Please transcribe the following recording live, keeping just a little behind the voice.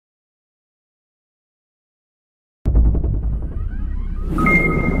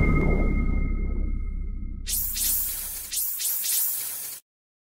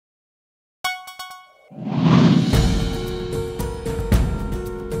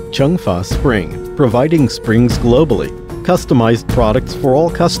ChengFa Spring, providing springs globally, customized products for all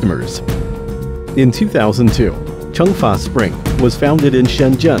customers. In 2002, ChengFa Spring was founded in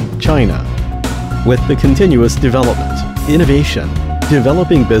Shenzhen, China. With the continuous development, innovation,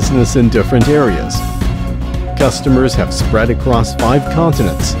 developing business in different areas, customers have spread across 5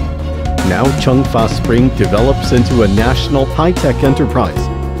 continents. Now ChengFa Spring develops into a national high-tech enterprise,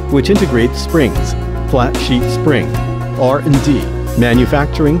 which integrates springs, flat sheet spring, R&D,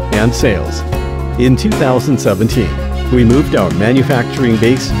 manufacturing, and sales. In 2017, we moved our manufacturing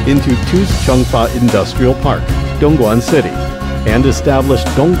base into TU's ChengFa Industrial Park, DongGuan City, and established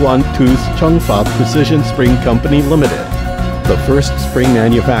DongGuan TU's ChengFa Precision Spring Company Limited, the first spring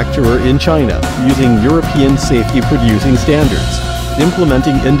manufacturer in China using European safety producing standards,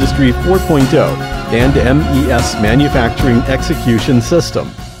 implementing Industry 4.0 and MES manufacturing execution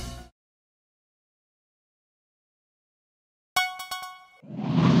system.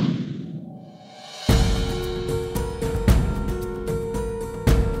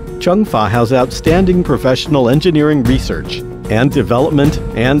 ChengFa has outstanding professional engineering research and development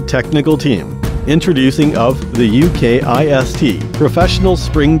and technical team. Introducing of the UKIST Professional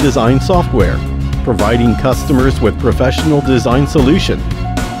Spring Design Software, providing customers with professional design solution.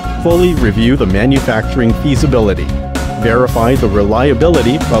 Fully review the manufacturing feasibility. Verify the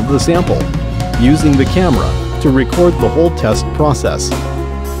reliability of the sample, using the camera to record the whole test process.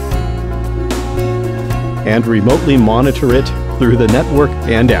 And remotely monitor it through the network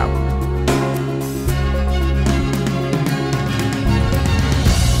and app.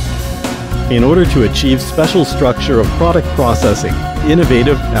 In order to achieve special structure of product processing,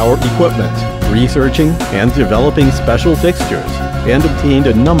 innovative our equipment, researching and developing special fixtures, and obtained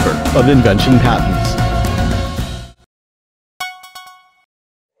a number of invention patents.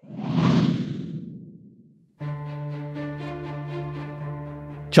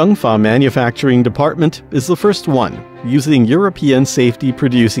 ChengFa Manufacturing Department is the first one using European safety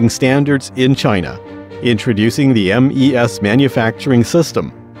producing standards in China, introducing the MES manufacturing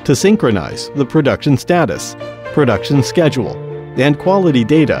system to synchronize the production status, production schedule, and quality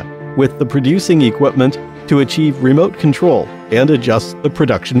data with the producing equipment to achieve remote control and adjust the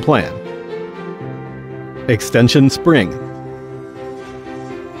production plan. Extension spring.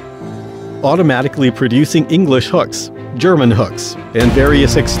 Automatically producing English hooks, German hooks, and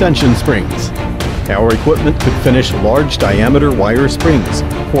various extension springs. Our equipment could finish large diameter wire springs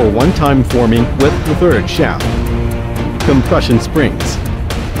for one-time forming with the 3rd shaft. Compression springs.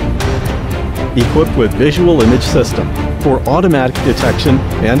 Equipped with visual image system for automatic detection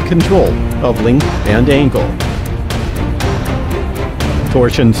and control of length and angle.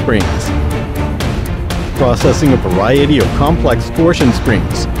 Torsion springs. Processing a variety of complex torsion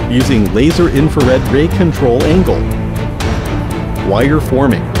springs using laser infrared ray control angle. Wire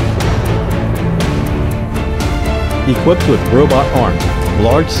forming. Equipped with robot arm,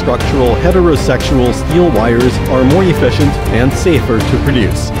 large structural heterosexual steel wires are more efficient and safer to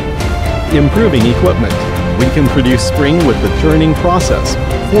produce. Improving equipment. We can produce spring with the turning process,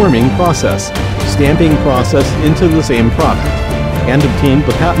 forming process, stamping process into the same product, and obtain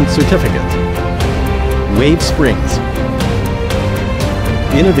the patent certificate. Wave springs.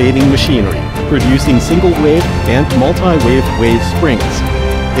 Innovating machinery, producing single wave and multi-wave wave springs.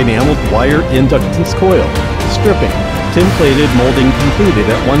 Enameled wire inductance coil, stripping, tin-plated molding completed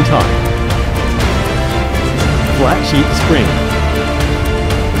at one time. Flat sheet spring.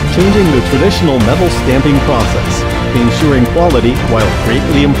 Changing the traditional metal stamping process, ensuring quality while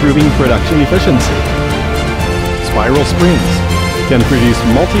greatly improving production efficiency. Spiral springs can produce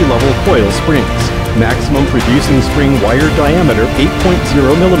multi-level coil springs, maximum producing spring wire diameter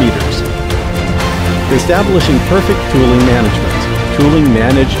 8.0 millimeters. Establishing perfect tooling management. Tooling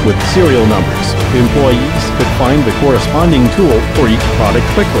managed with serial numbers. Employees could find the corresponding tool for each product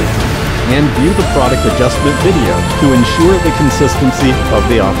quickly, and view the product adjustment video to ensure the consistency of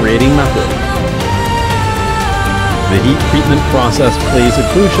the operating method. The heat treatment process plays a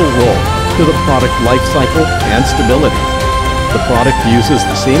crucial role to the product life cycle and stability. The product uses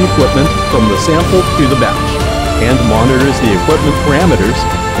the same equipment from the sample to the batch, and monitors the equipment parameters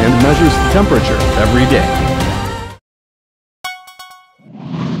and measures the temperature every day.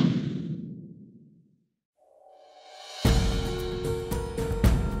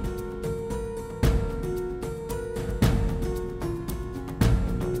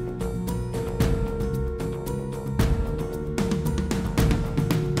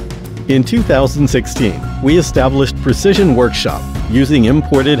 In 2016, we established Precision Workshop using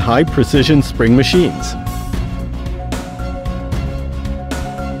imported high-precision spring machines.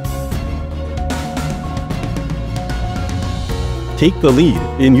 take the lead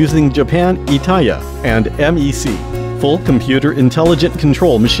in using Japan Itaya and MEC, full computer intelligent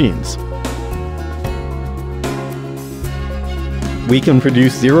control machines. We can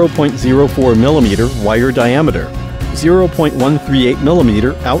produce 0.04 mm wire diameter, 0.138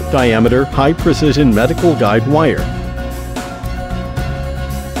 mm out diameter high precision medical guide wire.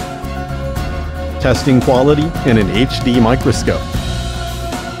 Testing quality in an HD microscope.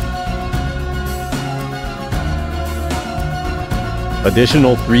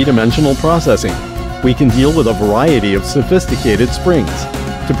 Additional three-dimensional processing. We can deal with a variety of sophisticated springs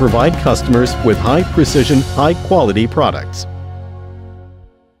to provide customers with high-precision, high-quality products.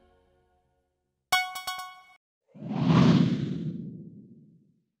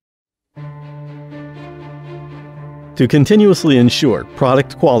 To continuously ensure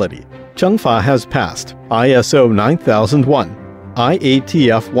product quality, ChengFa has passed ISO 9001,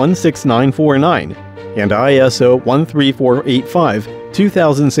 IATF 16949, and ISO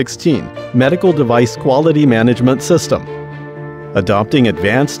 13485-2016 Medical Device Quality Management System. Adopting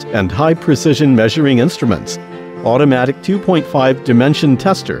advanced and high-precision measuring instruments, automatic 2.5 dimension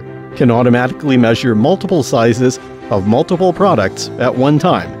tester can automatically measure multiple sizes of multiple products at one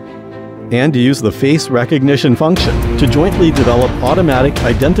time, and use the face recognition function to jointly develop automatic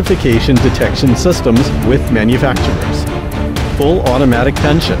identification detection systems with manufacturers. Full automatic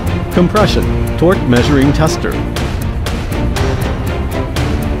tension, compression, torque measuring tester.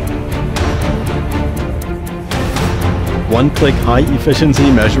 One-click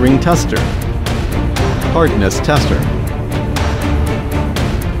high-efficiency measuring tester. Hardness tester.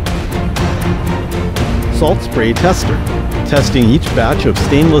 Salt spray tester, testing each batch of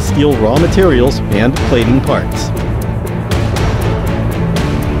stainless steel raw materials and plating parts.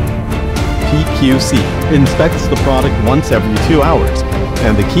 PQC inspects the product once every 2 hours,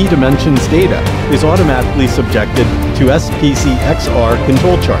 and the key dimensions data is automatically subjected to SPC-XR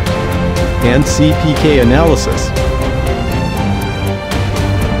control chart and CPK analysis.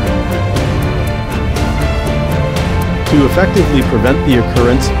 To effectively prevent the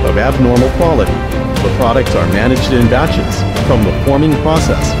occurrence of abnormal quality, the products are managed in batches, from the forming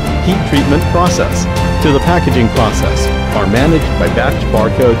process, heat treatment process, to the packaging process, are managed by batch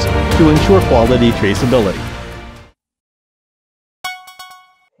barcodes to ensure quality traceability.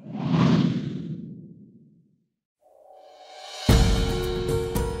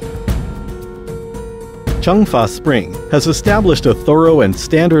 ChengFa Spring has established a thorough and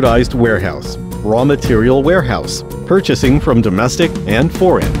standardized warehouse, raw material warehouse, purchasing from domestic and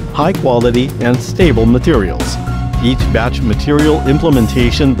foreign, high-quality and stable materials. Each batch material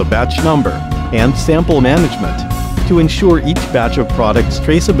implementation, the batch number, and sample management to ensure each batch of products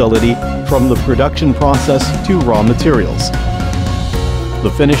traceability from the production process to raw materials.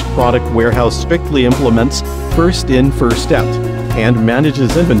 The finished product warehouse strictly implements first in, first out, and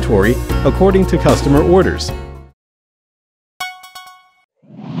manages inventory according to customer orders.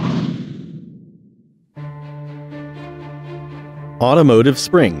 Automotive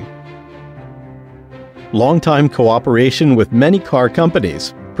Spring. Long-time cooperation with many car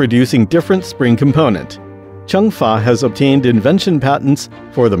companies producing different spring component. ChengFa has obtained invention patents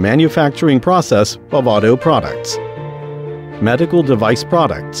for the manufacturing process of auto products. Medical device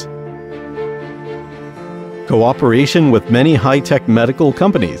products. Cooperation with many high-tech medical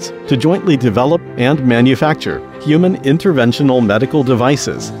companies to jointly develop and manufacture human interventional medical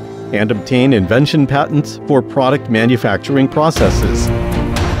devices and obtain invention patents for product manufacturing processes.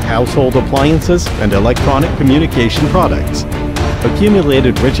 Household appliances and electronic communication products.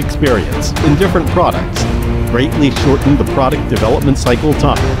 Accumulated rich experience in different products, greatly shortened the product development cycle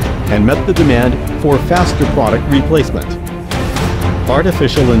time, and met the demand for faster product replacement.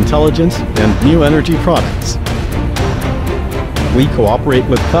 Artificial intelligence and new energy products. We cooperate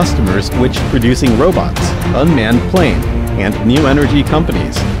with customers which producing robots, unmanned plane, and new energy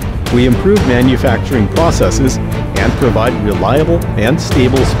companies. We improve manufacturing processes and provide reliable and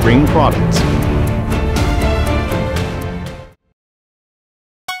stable spring products.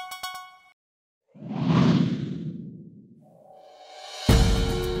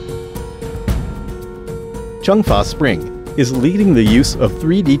 ChengFa Spring is leading the use of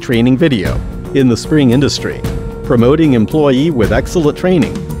 3D training video in the spring industry, promoting employee with excellent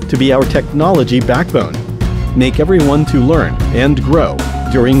training to be our technology backbone, make everyone to learn and grow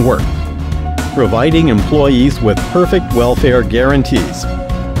during work, providing employees with perfect welfare guarantees.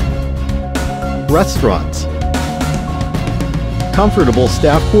 Restaurants, comfortable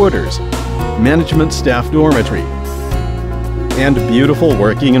staff quarters, management staff dormitory, and beautiful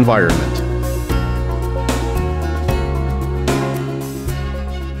working environment.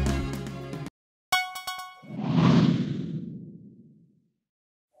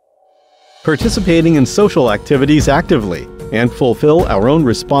 participating in social activities actively, and fulfill our own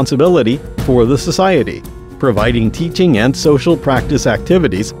responsibility for the society, providing teaching and social practice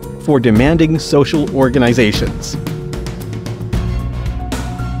activities for demanding social organizations.